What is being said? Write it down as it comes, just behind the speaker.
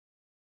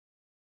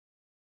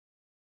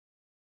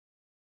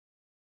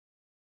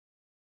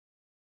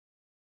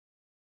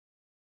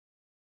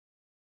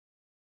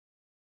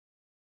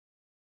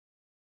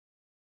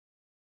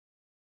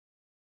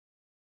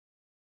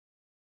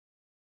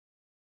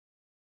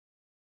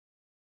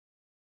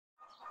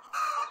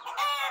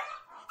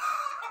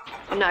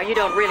Now, you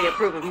don't really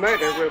approve of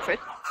murder, Rupert.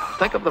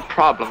 Think of the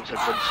problems it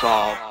would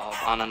solve.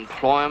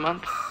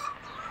 Unemployment,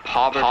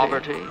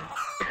 poverty.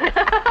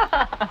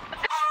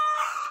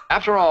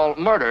 After all,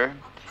 murder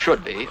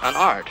should be an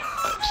art.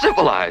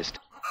 Civilized.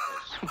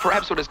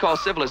 Perhaps what is called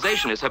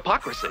civilization is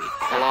hypocrisy.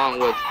 Along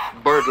with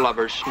bird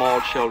lovers,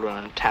 small children,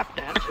 and tap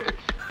dancers.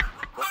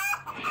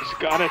 He's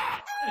got it.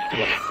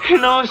 He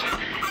knows.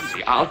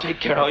 Easy, I'll take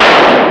care of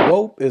you.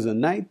 Loeb is a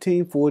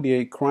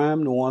 1948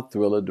 crime noir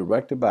thriller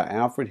directed by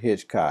Alfred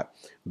Hitchcock,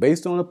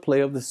 based on a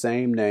play of the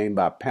same name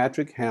by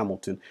Patrick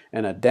Hamilton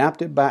and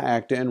adapted by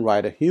actor and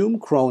writer Hume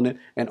Cronyn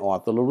and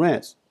Arthur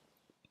Laurents.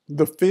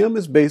 The film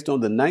is based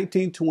on the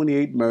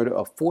 1928 murder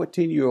of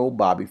 14-year-old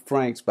Bobby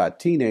Franks by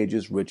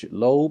teenagers Richard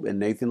Loeb and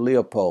Nathan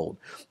Leopold,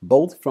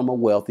 both from a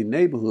wealthy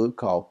neighborhood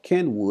called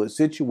Kenwood,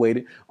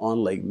 situated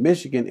on Lake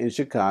Michigan in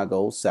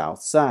Chicago's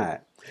South Side.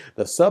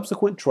 The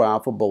subsequent trial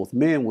for both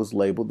men was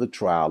labeled the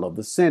trial of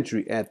the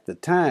century at the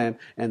time,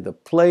 and the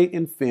play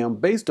and film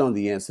based on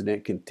the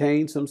incident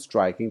contained some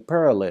striking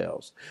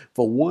parallels.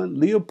 For one,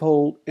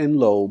 Leopold and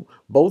Loeb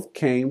both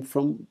came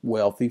from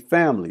wealthy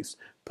families,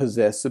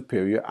 possessed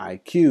superior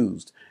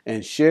IQs,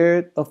 and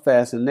shared a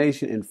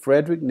fascination in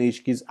Friedrich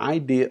Nietzsche's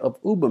idea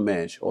of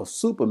Übermensch or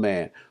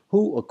Superman,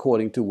 who,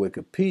 according to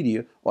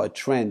Wikipedia, are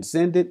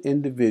transcendent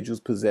individuals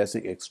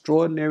possessing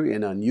extraordinary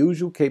and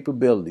unusual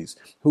capabilities,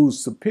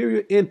 whose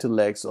superior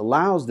intellects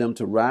allows them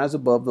to rise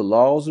above the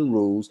laws and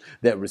rules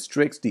that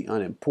restricts the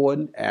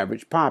unimportant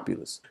average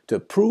populace. To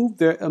prove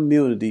their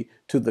immunity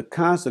to the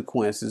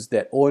consequences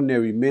that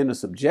ordinary men are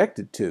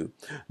subjected to,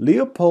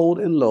 Leopold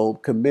and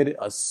Loeb committed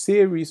a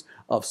series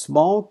of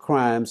small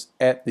crimes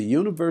at the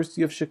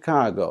University of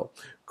Chicago,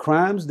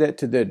 crimes that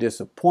to their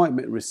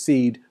disappointment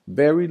received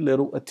very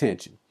little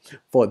attention.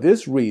 For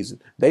this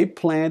reason, they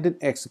planned and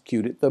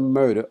executed the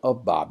murder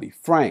of Bobby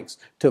Franks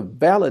to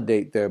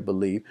validate their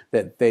belief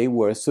that they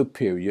were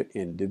superior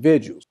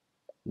individuals.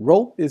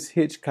 Rope is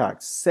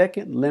Hitchcock's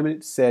second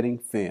limited-setting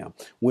film,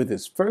 with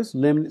his first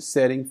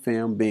limited-setting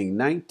film being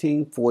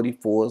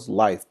 1944's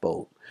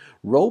Lifeboat.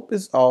 Rope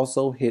is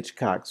also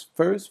Hitchcock's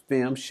first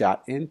film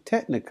shot in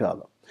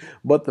Technicolor,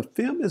 but the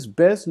film is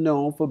best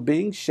known for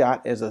being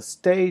shot as a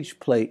stage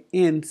play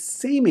in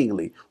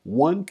seemingly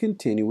one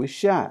continuous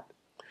shot.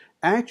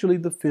 Actually,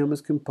 the film is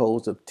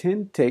composed of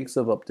 10 takes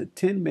of up to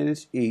 10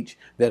 minutes each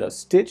that are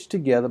stitched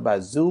together by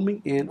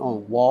zooming in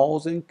on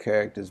walls and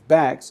characters'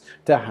 backs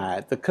to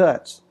hide the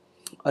cuts.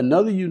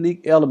 Another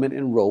unique element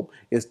in Rope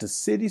is the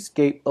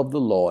cityscape of the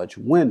large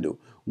window,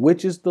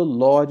 which is the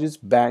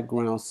largest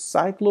background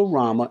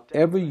cyclorama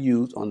ever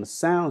used on the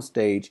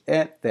soundstage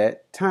at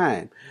that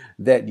time,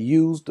 that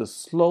used the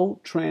slow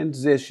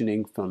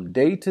transitioning from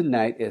day to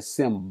night as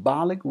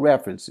symbolic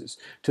references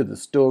to the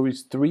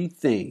story's three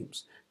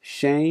themes: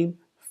 shame,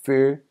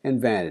 fear,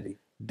 and vanity.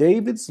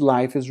 David's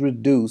life is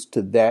reduced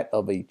to that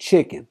of a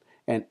chicken,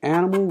 an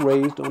animal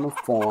raised on a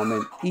farm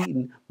and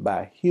eaten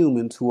by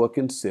humans who are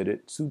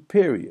considered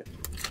superior.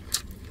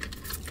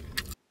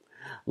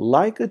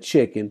 Like a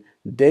chicken,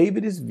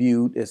 David is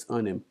viewed as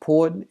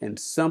unimportant and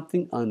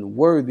something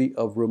unworthy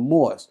of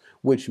remorse,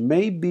 which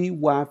may be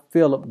why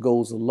Philip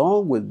goes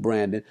along with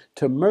Brandon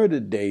to murder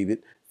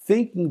David,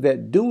 thinking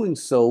that doing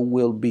so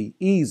will be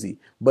easy,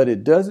 but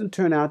it doesn't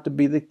turn out to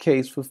be the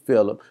case for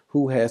Philip,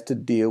 who has to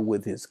deal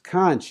with his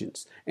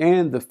conscience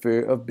and the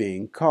fear of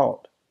being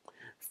caught.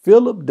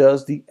 Philip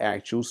does the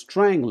actual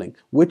strangling,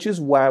 which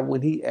is why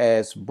when he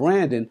asked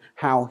Brandon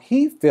how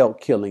he felt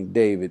killing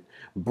David,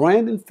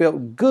 Brandon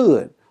felt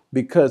good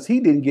because he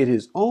didn't get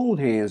his own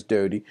hands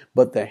dirty,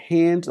 but the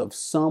hands of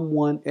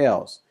someone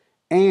else,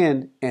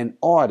 and an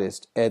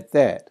artist at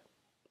that.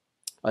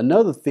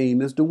 Another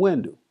theme is the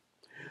window.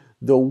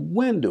 The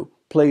window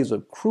plays a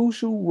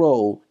crucial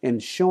role in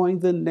showing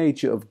the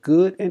nature of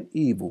good and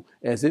evil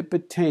as it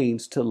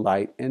pertains to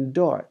light and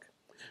dark.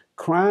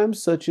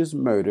 Crimes such as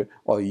murder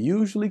are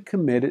usually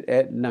committed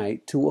at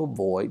night to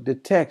avoid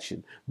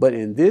detection, but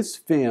in this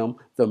film,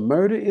 the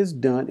murder is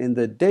done in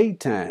the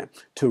daytime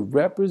to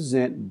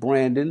represent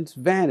Brandon's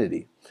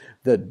vanity.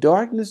 The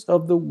darkness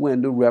of the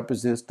window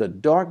represents the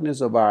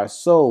darkness of our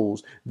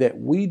souls that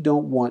we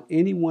don't want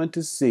anyone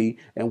to see,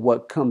 and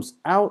what comes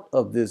out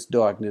of this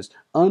darkness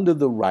under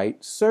the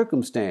right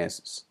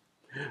circumstances.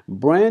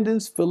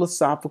 Brandon's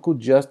philosophical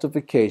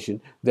justification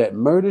that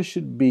murder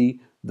should be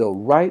the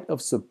right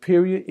of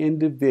superior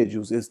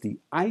individuals is the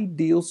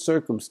ideal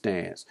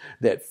circumstance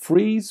that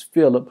frees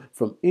Philip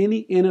from any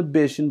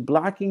inhibition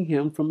blocking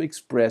him from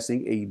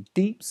expressing a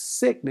deep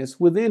sickness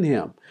within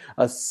him,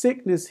 a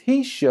sickness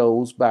he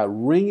shows by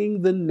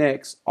wringing the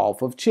necks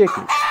off of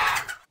chickens.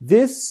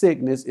 This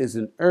sickness is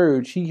an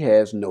urge he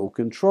has no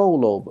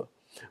control over,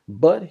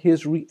 but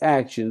his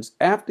reactions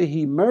after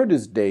he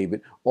murders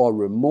David are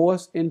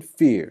remorse and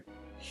fear,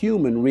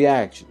 human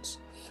reactions.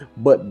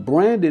 But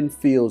Brandon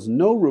feels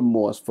no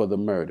remorse for the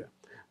murder.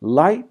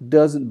 Light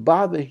doesn't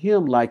bother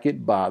him like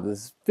it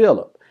bothers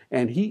Philip,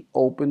 and he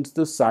opens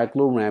the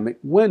cycloramic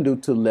window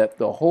to let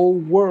the whole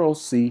world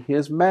see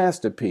his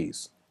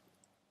masterpiece.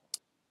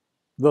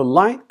 The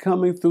light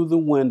coming through the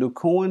window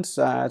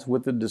coincides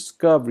with the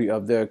discovery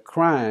of their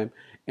crime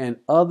and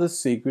other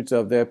secrets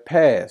of their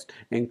past,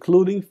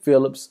 including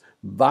Philip's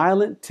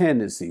violent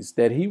tendencies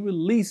that he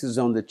releases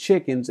on the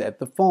chickens at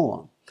the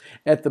farm.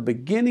 At the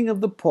beginning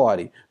of the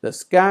party, the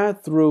sky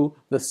through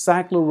the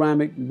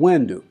cycloramic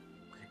window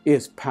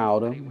is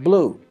powder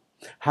blue.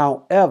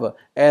 However,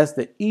 as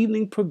the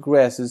evening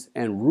progresses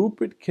and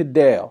Rupert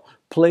Cadell,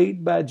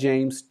 played by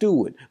James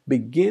Stewart,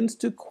 begins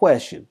to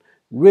question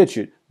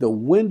Richard, the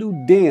window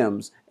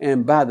dims,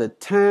 and by the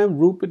time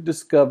Rupert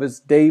discovers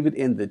David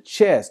in the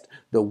chest,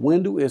 the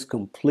window is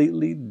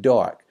completely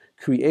dark,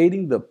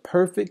 creating the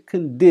perfect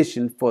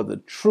condition for the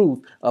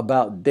truth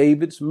about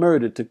David's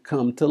murder to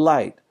come to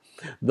light.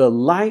 The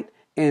light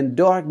and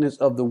darkness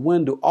of the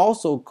window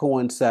also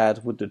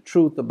coincides with the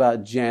truth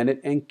about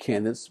Janet and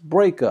Kenneth's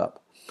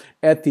breakup.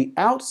 At the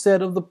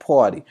outset of the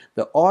party,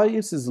 the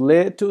audience is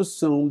led to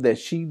assume that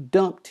she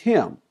dumped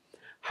him.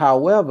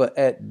 However,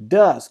 at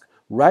dusk,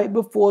 right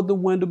before the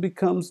window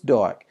becomes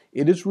dark,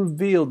 it is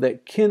revealed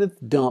that Kenneth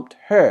dumped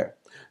her.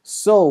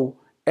 So,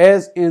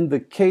 as in the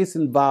case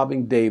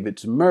involving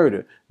David's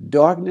murder,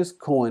 darkness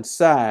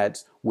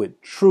coincides with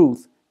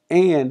truth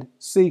and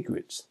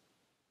secrets.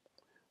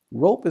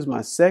 Rope is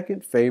my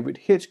second favorite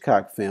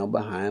Hitchcock film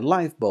behind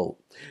Lifeboat.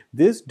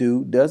 This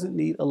dude doesn't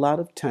need a lot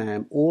of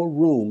time or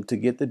room to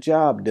get the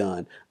job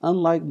done,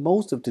 unlike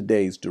most of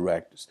today's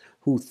directors,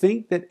 who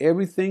think that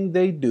everything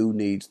they do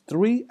needs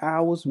 3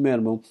 hours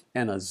minimum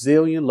and a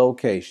zillion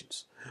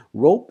locations.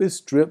 Rope is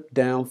stripped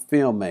down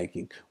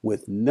filmmaking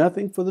with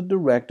nothing for the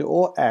director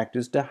or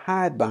actors to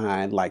hide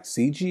behind like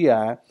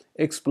CGI,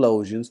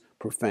 explosions,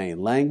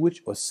 profane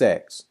language, or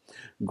sex.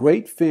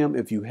 Great film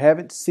if you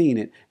haven't seen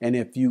it, and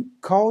if you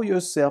call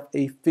yourself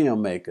a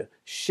filmmaker,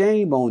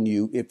 shame on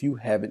you if you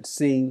haven't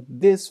seen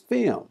this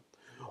film.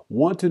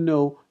 Want to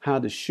know how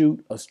to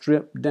shoot a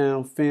stripped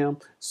down film?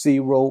 See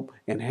Rope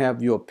and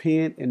have your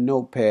pen and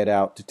notepad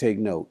out to take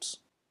notes.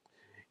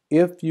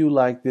 If you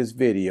like this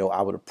video,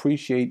 I would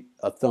appreciate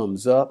a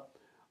thumbs up,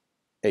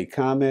 a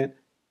comment,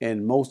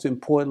 and most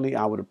importantly,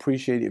 I would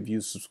appreciate if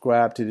you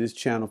subscribe to this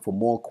channel for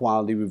more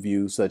quality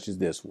reviews such as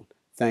this one.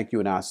 Thank you,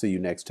 and I'll see you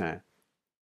next time.